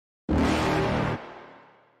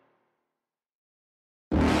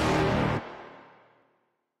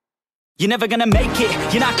You're never gonna make it,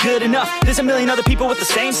 you're not good enough. There's a million other people with the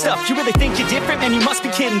same stuff. You really think you're different? Man, you must be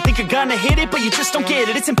kidding. Think you're gonna hit it, but you just don't get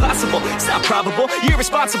it. It's impossible, it's not probable, you're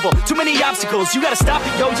irresponsible. Too many obstacles, you gotta stop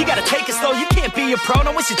it, yo. You gotta take it slow, you can't be a pro.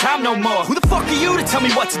 Don't waste your time no more. Who the fuck are you to tell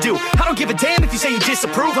me what to do? I don't give a damn if you say you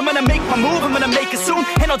disapprove. I'm gonna make my move, I'm gonna make it soon.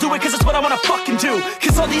 And I'll do it cause it's what I wanna fucking do.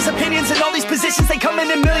 Cause all these opinions and all these positions, they come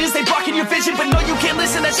in millions, they blocking your vision. But no, you can't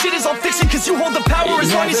listen, that shit is all fiction. Cause you hold the power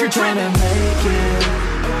as long as you're dreaming.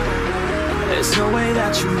 There's no way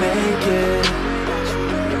that you make it.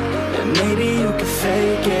 And maybe you can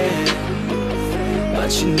fake it,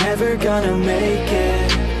 but you're never gonna make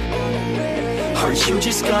it. Aren't you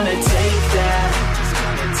just gonna take that?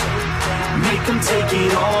 Make them take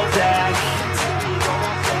it all back.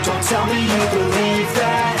 Don't tell me you believe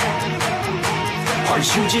that.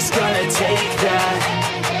 Aren't you just gonna take that?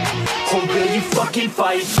 Or will you fucking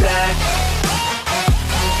fight back?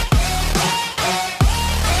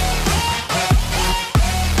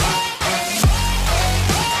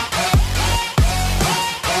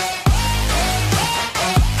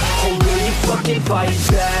 Fight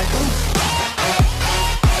back.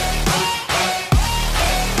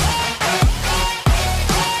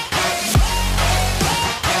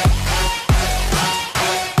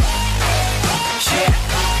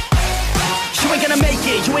 You ain't gonna make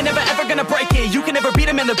it, you ain't never ever gonna break it. You can never beat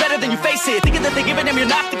them and they're better than you face it. Thinking that they give a damn, you're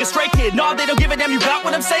not thinking straight, kid. No, they don't give a damn, you got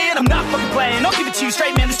what I'm saying? I'm not fucking playing, I'll give it to you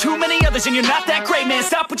straight, man. There's too many others and you're not that great, man.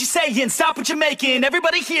 Stop what you're saying, stop what you're making.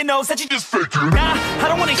 Everybody here knows that you just faking. Nah, I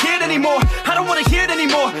don't wanna hear it anymore, I don't wanna hear it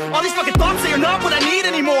anymore. All these fucking thoughts, they are not what I need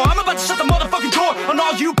anymore. I'm about to shut the motherfucking door on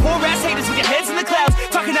all you poor ass haters with your heads in the clouds,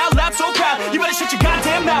 talking out loud so proud. You better shut your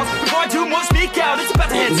goddamn mouth before I do more speak out. It's about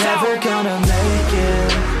to head south. You're never gonna make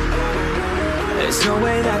it. There's no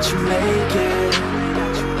way that you make it.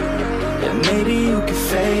 And maybe you can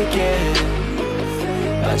fake it,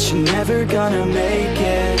 but you're never gonna make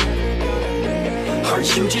it.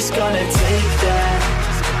 Aren't you just gonna take that?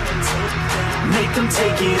 Make them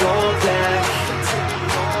take it all back.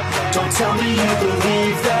 Don't tell me you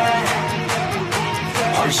believe that.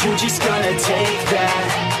 Aren't you just gonna take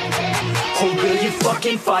that? Or will you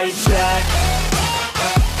fucking fight back?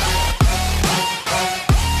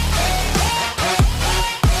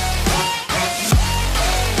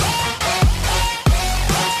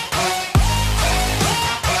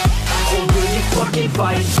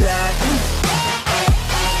 Fight back.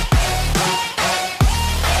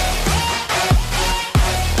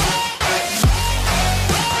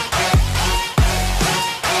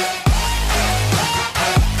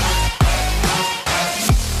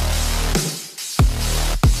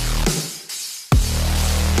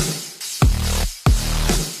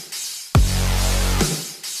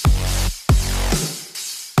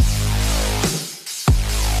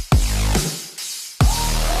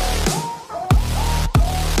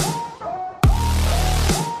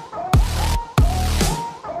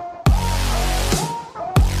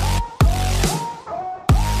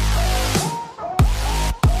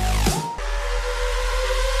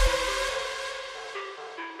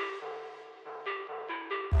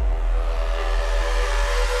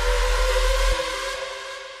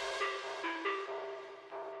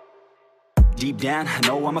 Deep down, I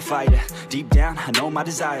know I'm a fighter. Deep down, I know my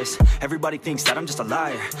desires. Everybody thinks that I'm just a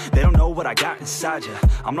liar. They don't know what I got inside ya.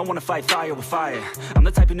 I'm the one to fight fire with fire. I'm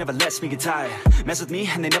the type who never lets me get tired. Mess with me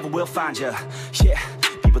and they never will find ya. Yeah.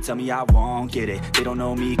 People tell me I won't get it. They don't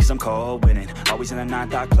know me cause I'm cold winning. Always in the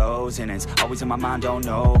ninth, I close innings. Always in my mind, don't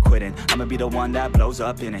know quitting. I'ma be the one that blows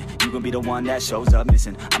up in it. You gon' be the one that shows up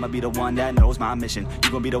missing. I'ma be the one that knows my mission.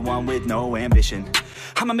 You gon' be the one with no ambition.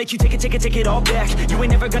 I'ma make you take it all back. You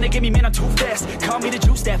ain't never gonna get me, man, I'm too fast. Call me the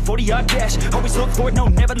juice, that 40-yard dash. Always look forward, no,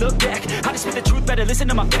 never look back. I just spit the truth, better listen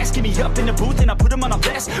to my facts. Get me up in the booth and I put them on a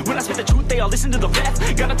blast. When I spit the truth, they all listen to the facts.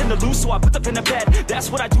 Got nothing to lose, so I put the pen to bed. That's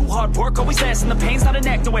what I do, hard work always lasts. And the pain's not an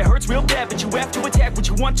act, no, it hurts real bad. But you have to attack what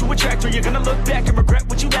you want to attract, or you're gonna look back and regret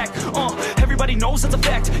what you lack. Everybody knows that's a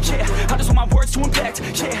fact. Yeah, I just want my words to impact.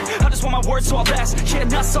 Yeah, I just want my words to all last. Yeah,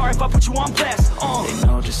 not sorry if I put you on blast. They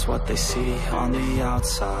know just what they see on the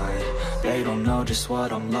outside. They don't know just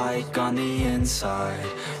what I'm like on the inside.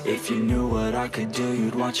 If you knew what I could do,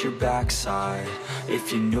 you'd watch your backside.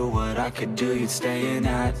 If you knew what I could do, you'd stay in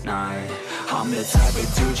at night. I'm the type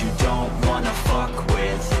of dude you don't wanna fuck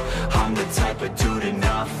with. I'm the type of dude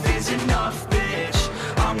enough is enough, bitch.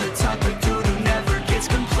 I'm the type of dude who never gets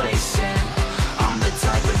complacent. I'm the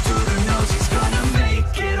type of dude who knows he's gonna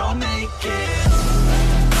make it, I'll make it.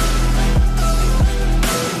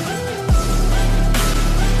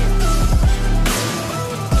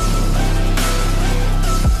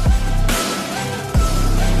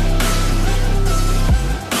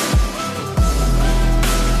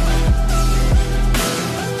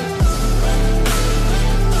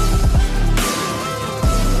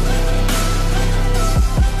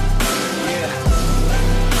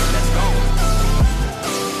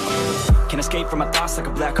 lost like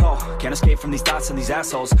a black hole. Can't escape from these thoughts and these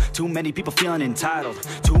assholes. Too many people feeling entitled.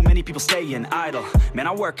 Too many people staying idle. Man,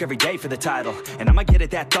 I work every day for the title, and I'ma get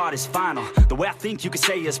it, that thought is final. The way I think you could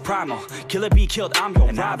say is primal. Kill it, be killed, I'm your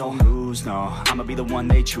rival. I don't lose, no. I'ma be the one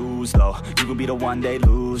they choose, though. You gon' be the one they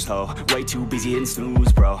lose, though. Way too busy and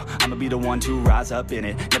snooze, bro. I'ma be the one to rise up in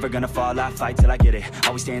it. Never gonna fall, I fight till I get it.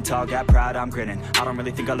 Always stand tall, got pride, I'm grinning. I don't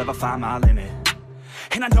really think I'll ever find my limit.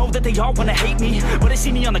 And I know that they all wanna hate me, but they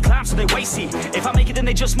see me on the climb, so they wait, see. If I make it, then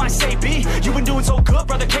they just might say, B, you been doing so good,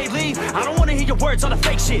 brother K-Lee. I don't wanna hear your words, all the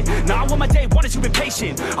fake shit. Nah, I want my day one is you been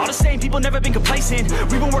patient. All the same people, never been complacent.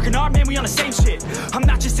 We been working hard, man, we on the same shit. I'm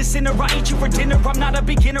not just a sinner, I eat you for dinner. I'm not a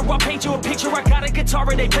beginner, I'll paint you a picture. I got a guitar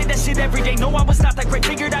and they play that shit every day. No, I was not that great,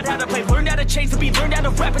 figured out how to play. Learned how to change the beat, learned how to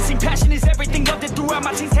rap and sing. Passion is everything, loved it throughout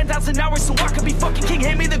my teens. 10,000 hours, so I could be fucking king.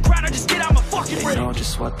 Hand me the ground or just get out my fucking ring. They know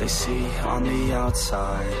just what they see on the outside.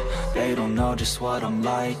 They don't know just what I'm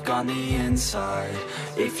like on the inside.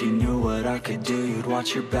 If you knew what I could do, you'd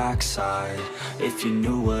watch your backside. If you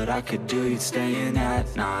knew what I could do, you'd stay in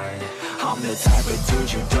at night. I'm the type of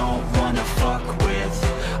dude you don't wanna fuck with.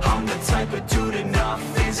 I'm the type of dude enough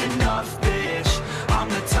is enough, bitch. I'm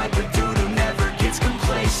the type of dude who never gets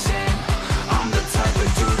complacent. I'm the type of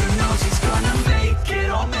dude who knows he's gonna make it,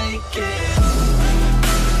 I'll make it.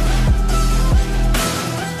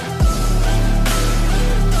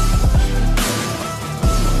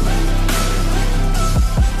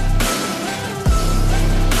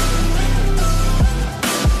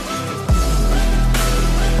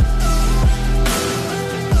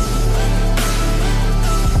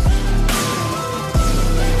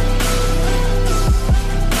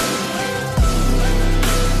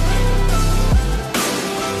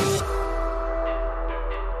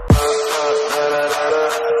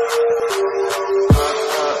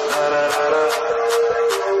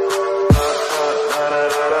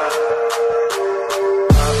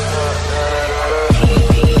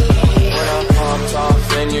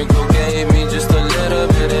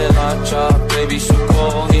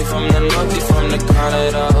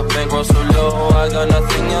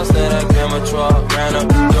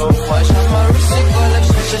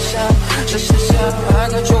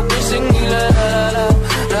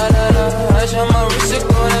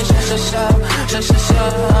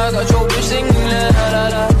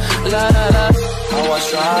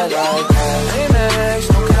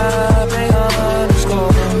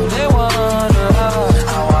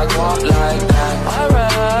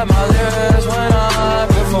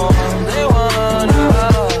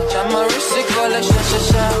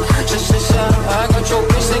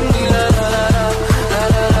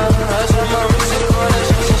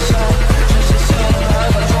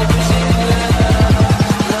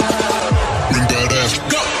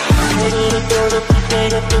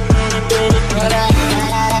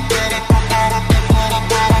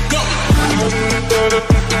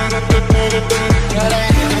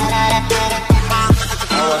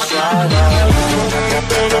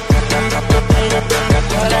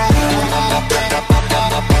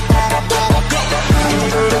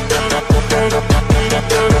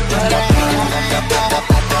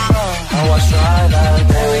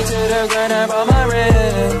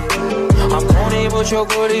 Your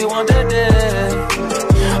booty want the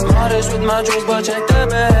dick. Modest with my jewels, but check the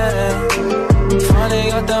bag.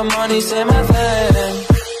 Finally got the money, say my thing.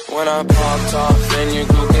 When I popped off and your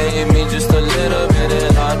girl gave me just a little bit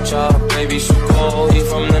of hot chop. Baby, so cold, he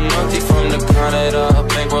from the north, he from the Canada.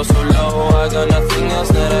 Bankroll so low, I got nothing else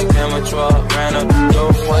that I can withdraw. Ran up the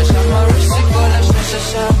door, watch out my wrist, it go like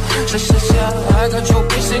sha-sha-sha, sha-sha-sha. I got your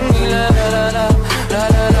bitch singing la la la la, la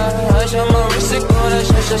la la. Watch out my wrist, it go like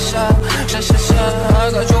sha-sha-sha, sha-sha-sha.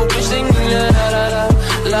 I got your bitch singing la la la la,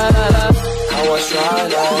 la la la. I was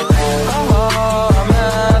right like that. Oh, I'm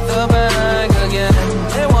at the bank again.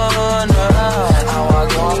 They wonder how I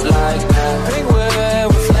go up like that. Big whip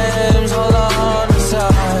with flames all on the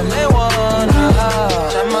side. They wonder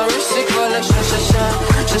how. Shine my wrist, it go like sha-sha-sha,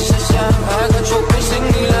 sha-sha-sha. I got your bitch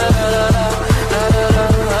singing la la la la, la la la.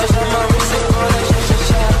 Shine my wrist, it go like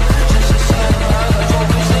sha-sha-sha, sha-sha-sha. I got your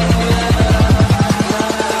bitch singing la la la, la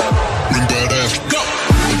la la. Bring that ass, go!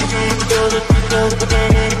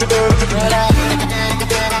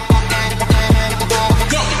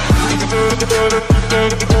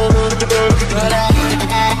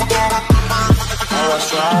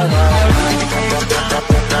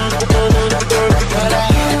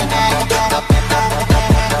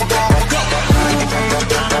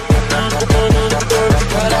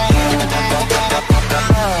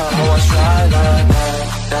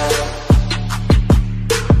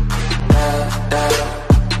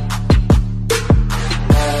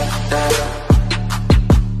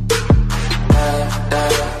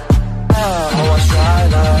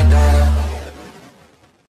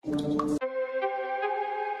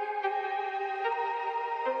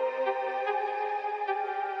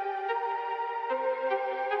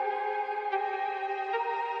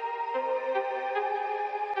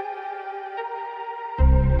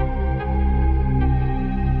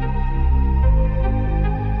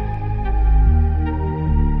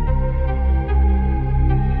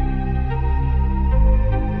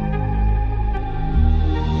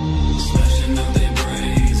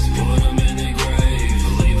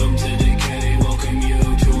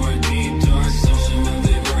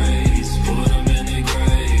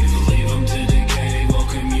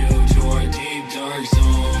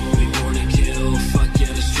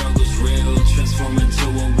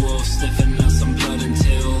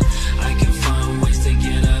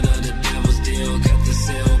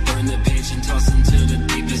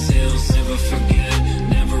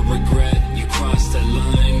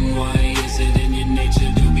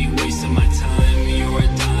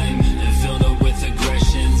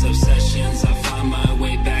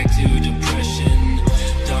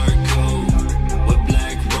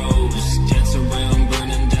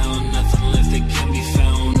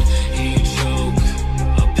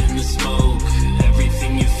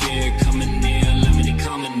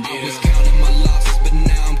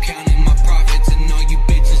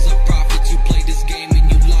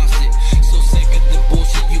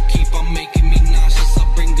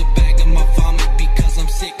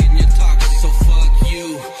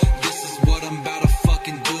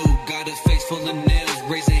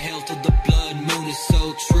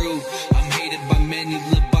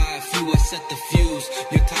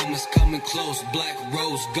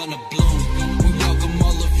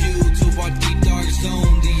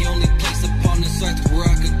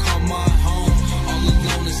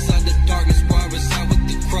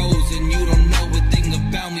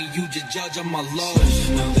 of my lows.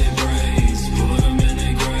 Snatching up their brains, put them in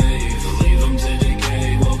their grave, leave them to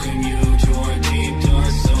decay, welcome you to our deep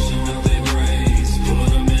dark soul. Snatching up their brains, put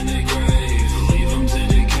them in their grave, leave them to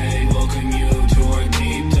decay, welcome you to our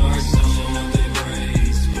deep dark soul. Snatching up their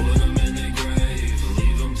brains, put them in their grave,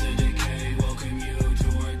 leave them to decay, welcome you to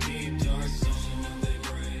our deep dark soul. Snatching up their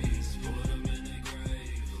brains, put them in their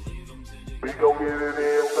grave, leave them to decay. We gon' get it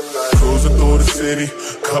in tonight. Cruising through the city,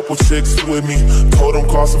 couple chicks with me. Told them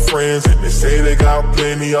call some friends, and they say they got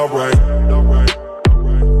plenty. Alright,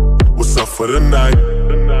 what's up for the night?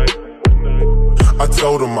 I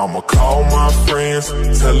told them I'ma call my friends,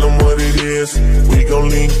 tell them what it is. We gon'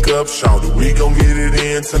 link up, shout it, we gon' get it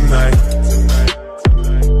in tonight.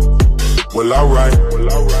 Well, alright,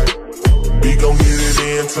 we gon' get it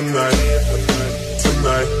in tonight.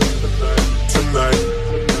 Tonight, tonight.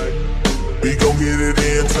 We gon' get it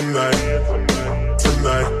in tonight.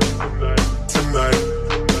 Tonight, tonight.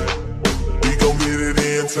 We gon' get it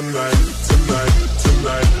in tonight. Tonight,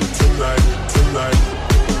 tonight, tonight, tonight.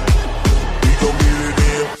 We gon' get it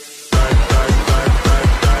in. Night, night, night,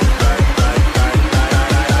 night, night, night, night,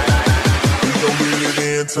 night, night. We gon' get it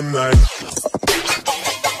in tonight.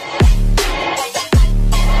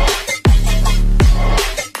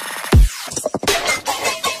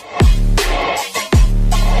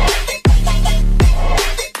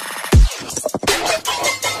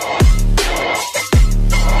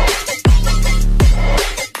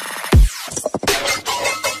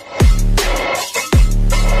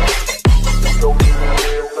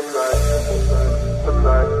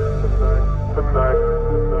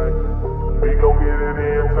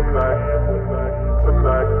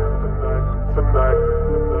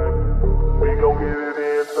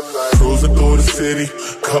 Cruising through the city,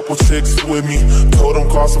 couple chicks with me. Told them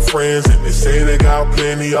call some friends, and they say they got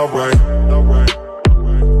plenty. Alright,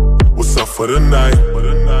 what's up for the night?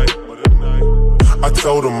 I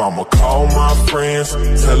told them I'ma call my friends,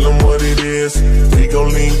 tell them what it is. We gon'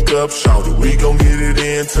 link up, shout it, we gon' get it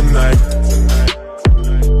in tonight.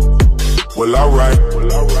 Well, alright,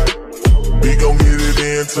 we gon' get it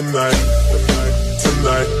in tonight.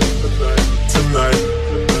 Tonight, tonight.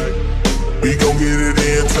 We gon' get it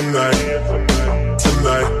in tonight.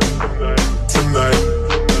 Tonight, tonight.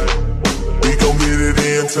 We gon' get it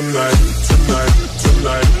in tonight. Tonight,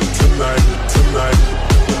 tonight, tonight, tonight.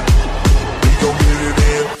 We gon' get it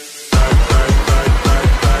in. Night, night, night,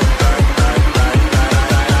 night, night, night, night, night,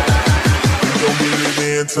 night. We gon' get it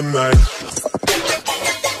in tonight.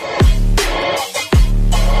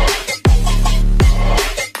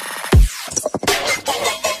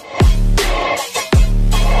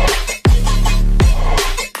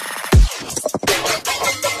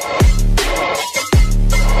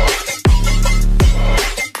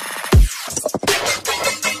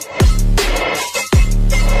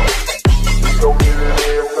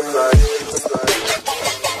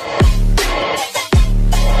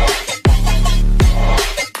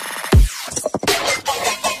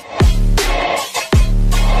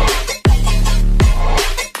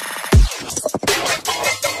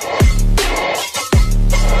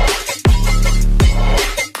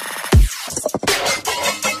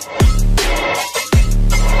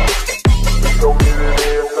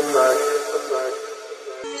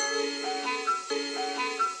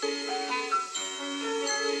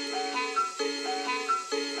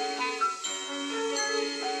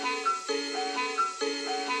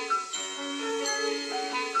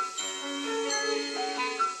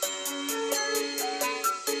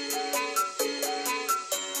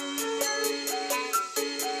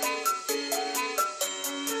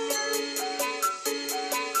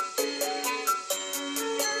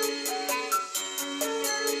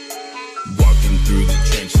 Through the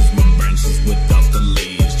trenches with branches without the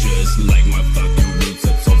leaves, just like my fucking roots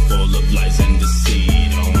that's so full of lies and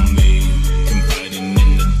deceit on me. Confiding in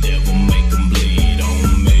the devil, make them bleed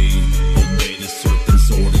on me. Obey the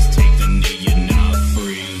serpent's orders, take the knee, you're not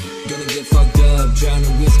free. Gonna get fucked up,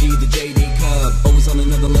 drowning whiskey, the JD cup. Always on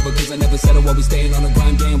another level, cause I never settle. Always staying on the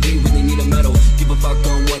grind, damn, we really need a medal. Give a fuck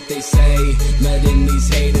on what they say, letting these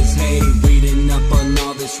haters hate. Reading up on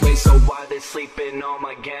all this race, so why they sleeping on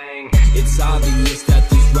my gang? It's obvious that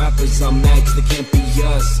these rappers are mad cause they can't be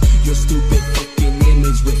us. Your stupid fucking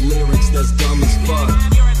image with lyrics that's dumb as fuck.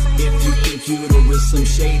 If you think uterus some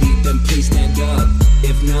shady, then please stand up.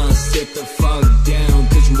 If not, sit the fuck down,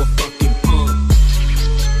 cause you a fucking punk.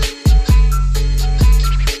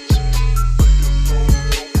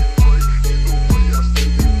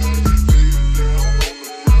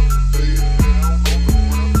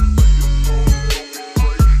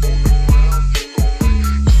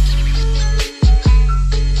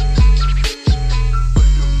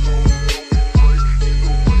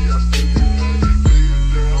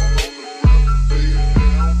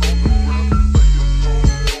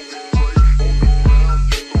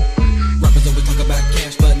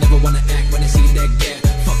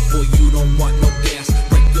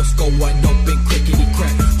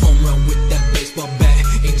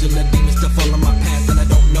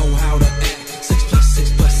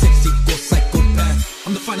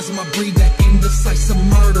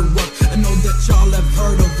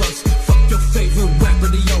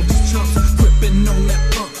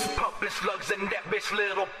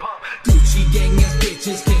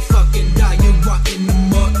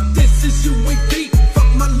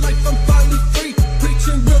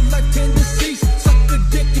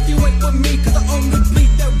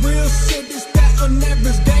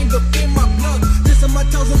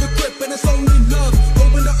 It's only love,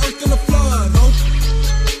 open the earth in a flood. Oh.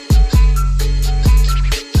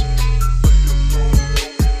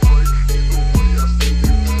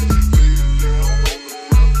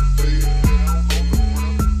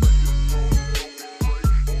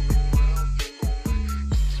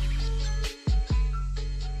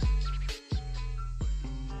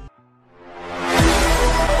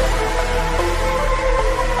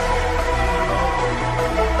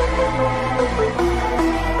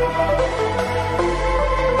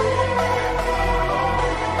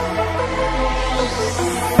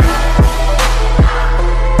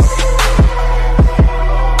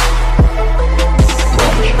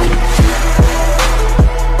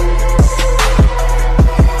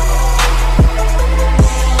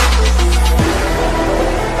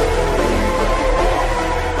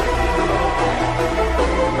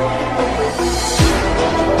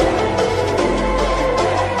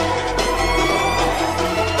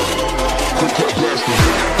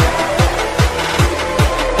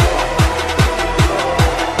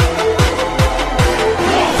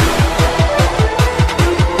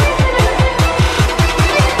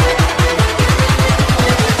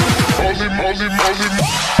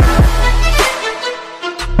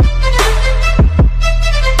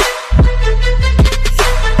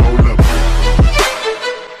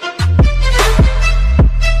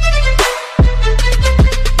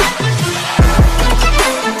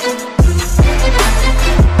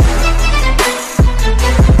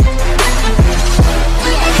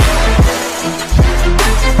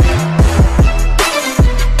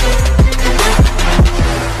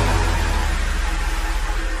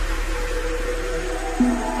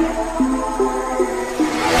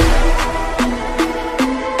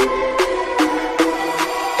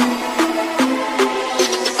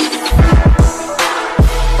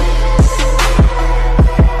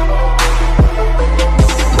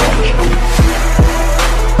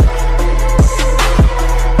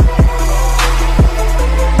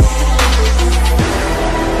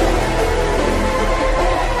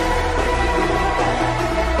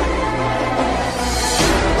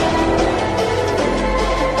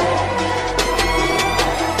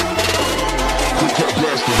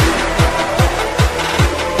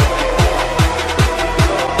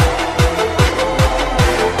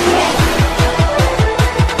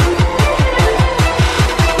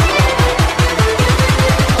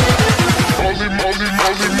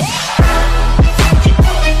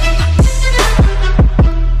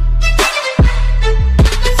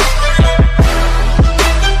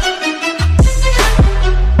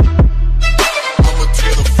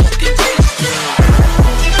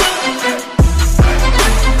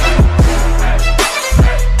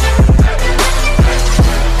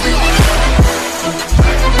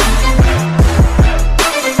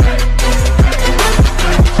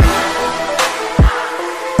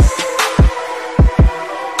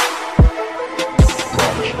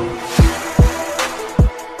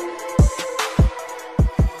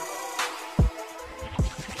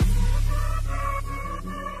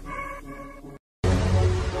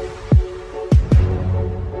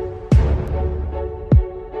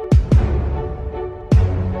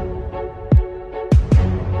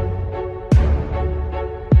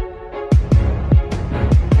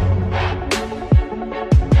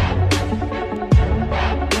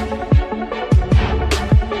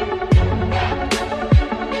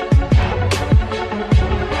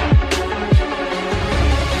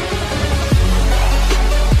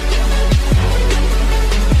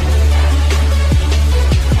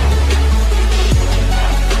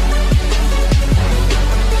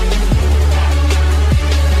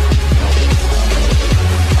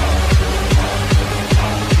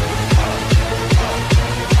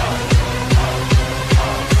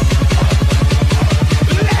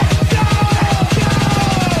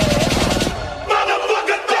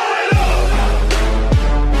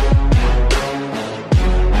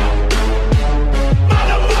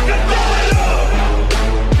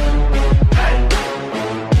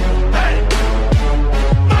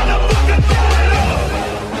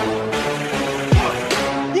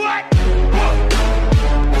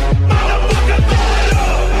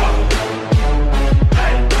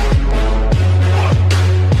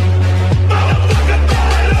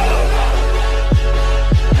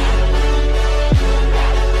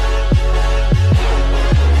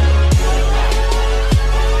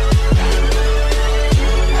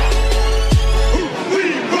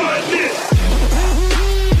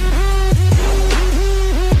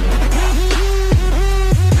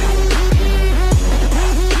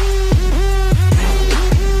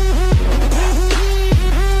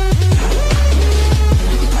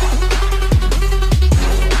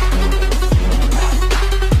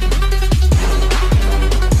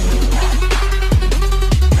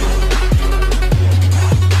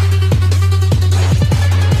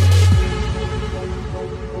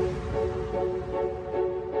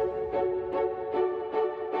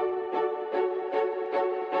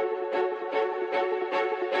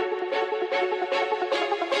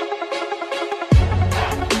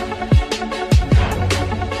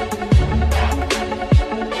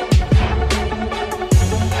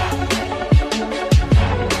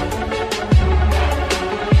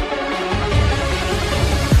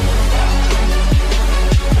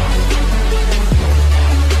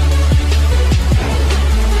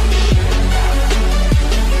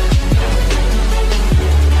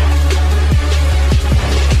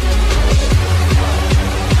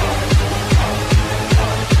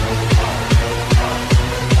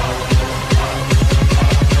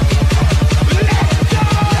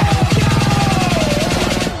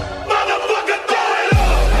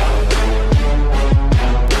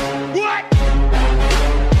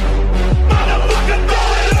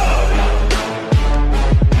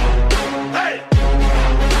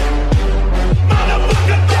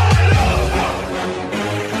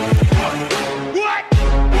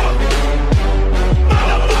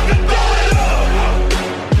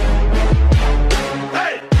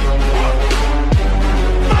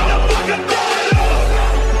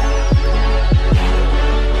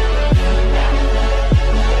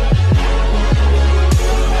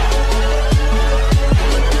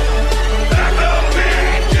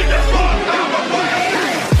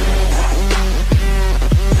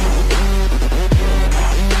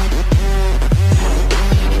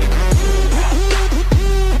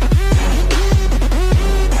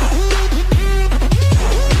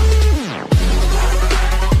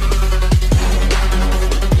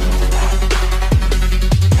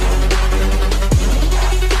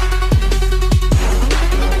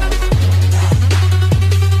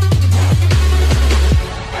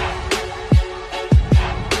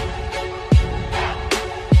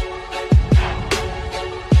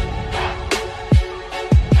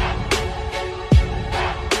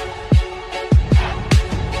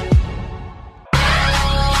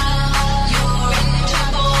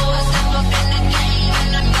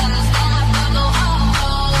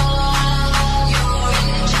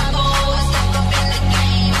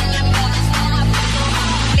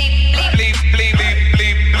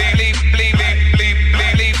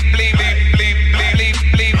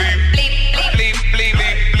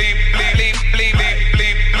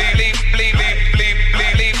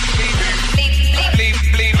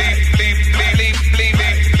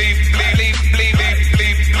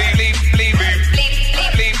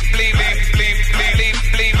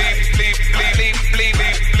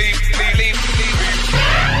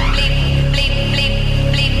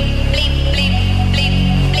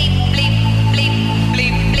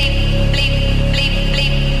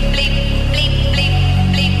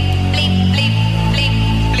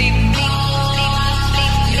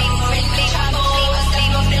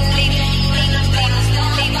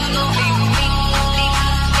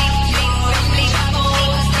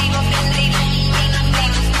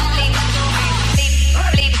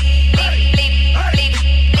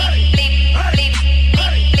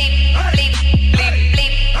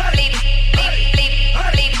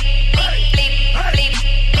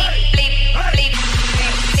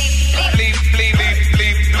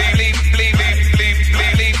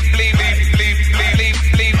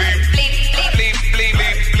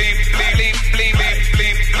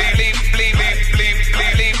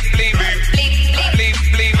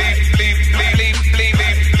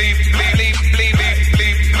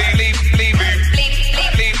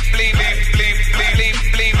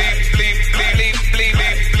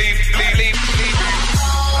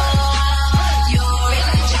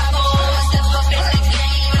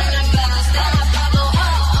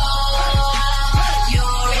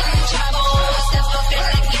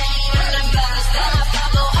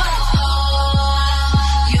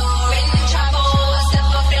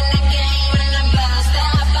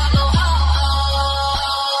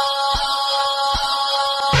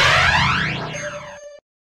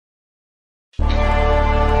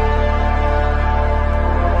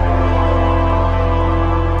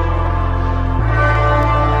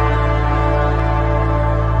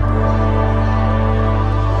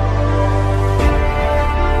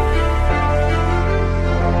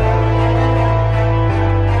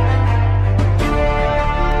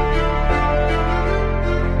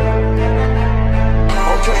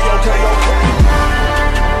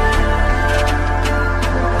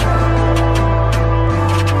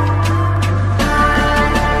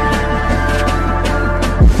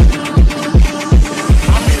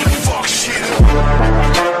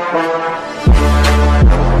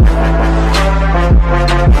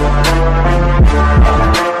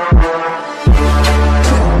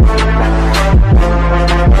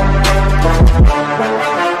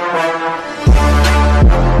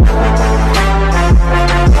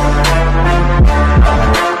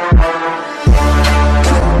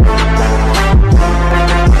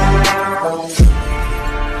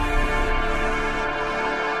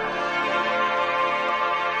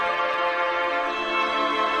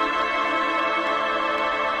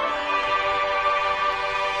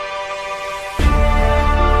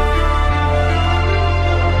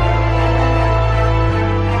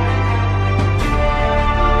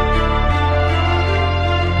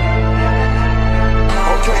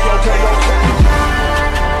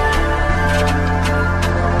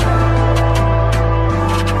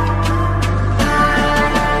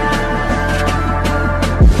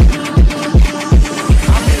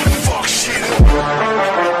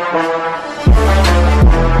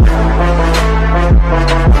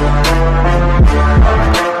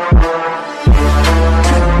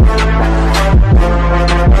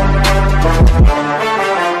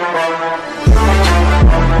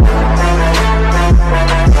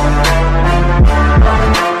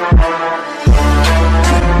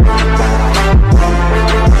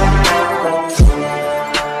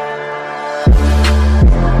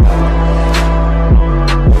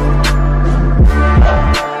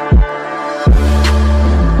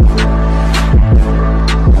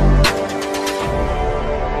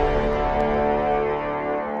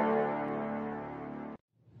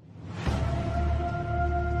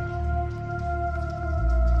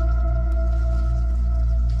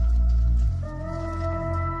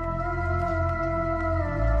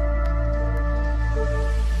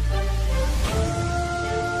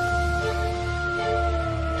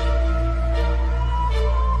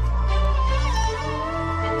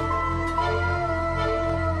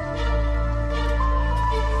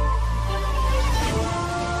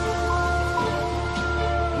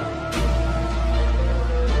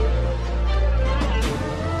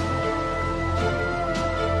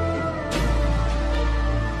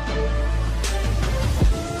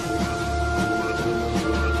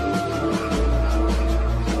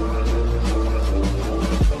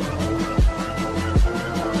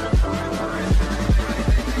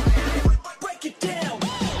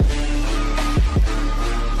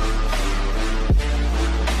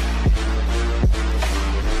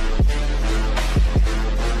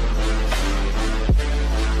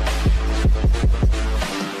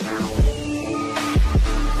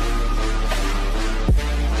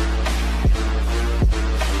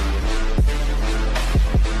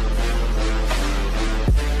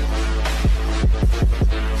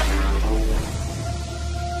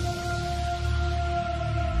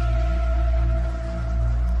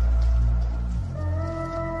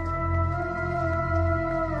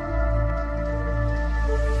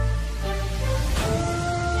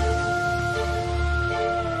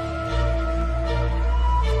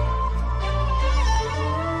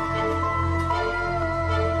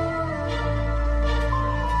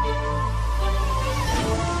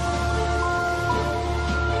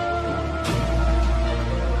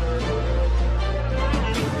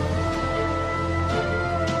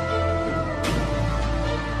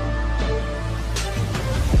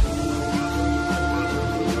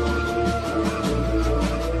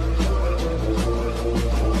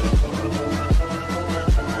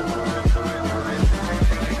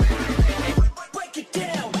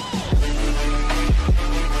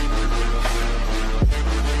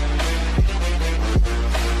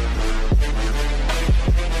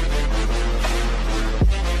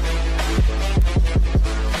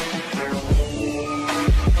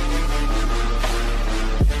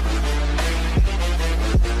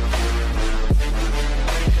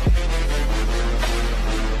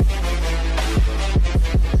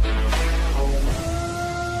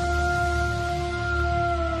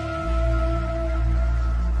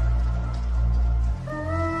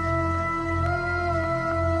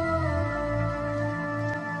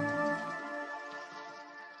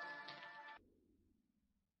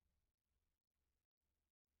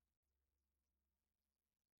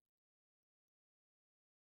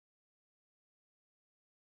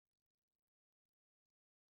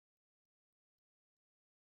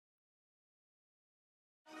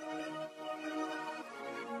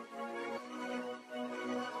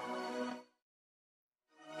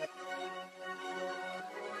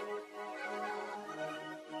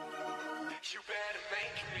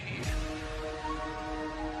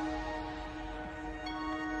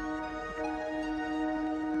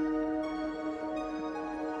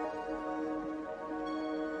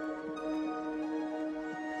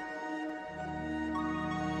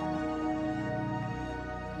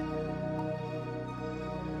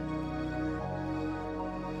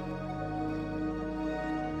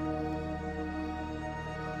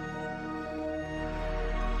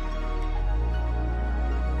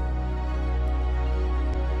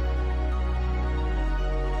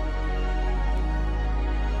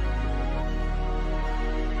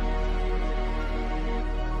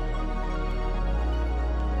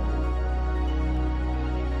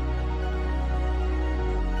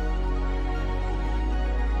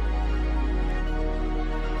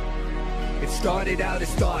 Started out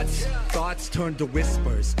as thoughts, thoughts turned to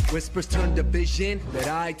whispers, whispers turned to vision, that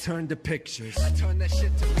I turned to pictures. I turned that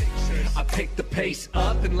shit to pictures. I picked the pace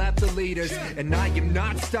up and lapped the leaders, and I am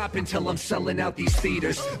not stopping till I'm selling out these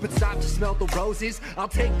theaters. But stop to smell the roses, I'll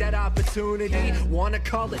take that opportunity. Wanna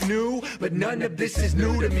call it new, but none of this is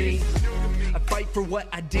new to me. I fight for what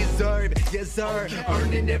I deserve, yes sir,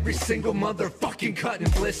 earning every single motherfucking cut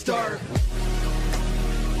and blister.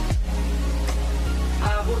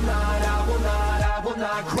 I will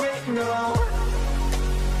not quit, no.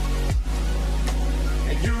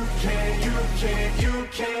 And you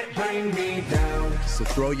can't bring me down. So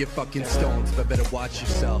throw your fucking stones, but better watch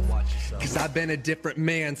yourself. Cause I've been a different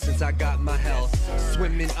man since I got my health.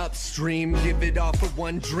 Swimming upstream, give it all for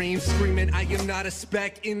one dream. Screaming, I am not a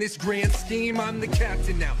speck in this grand scheme. I'm the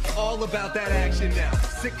captain now, all about that action now.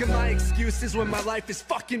 Sick of my excuses when my life is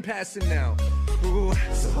fucking passing now. Ooh.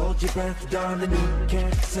 So hold your breath, darling, you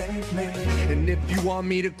can't save me. And if you want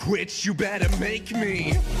me to quit, you better make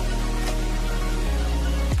me.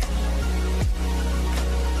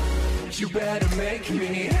 You better make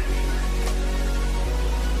me.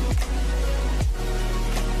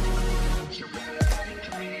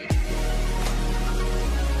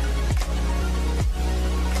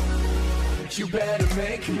 You better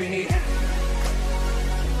make me.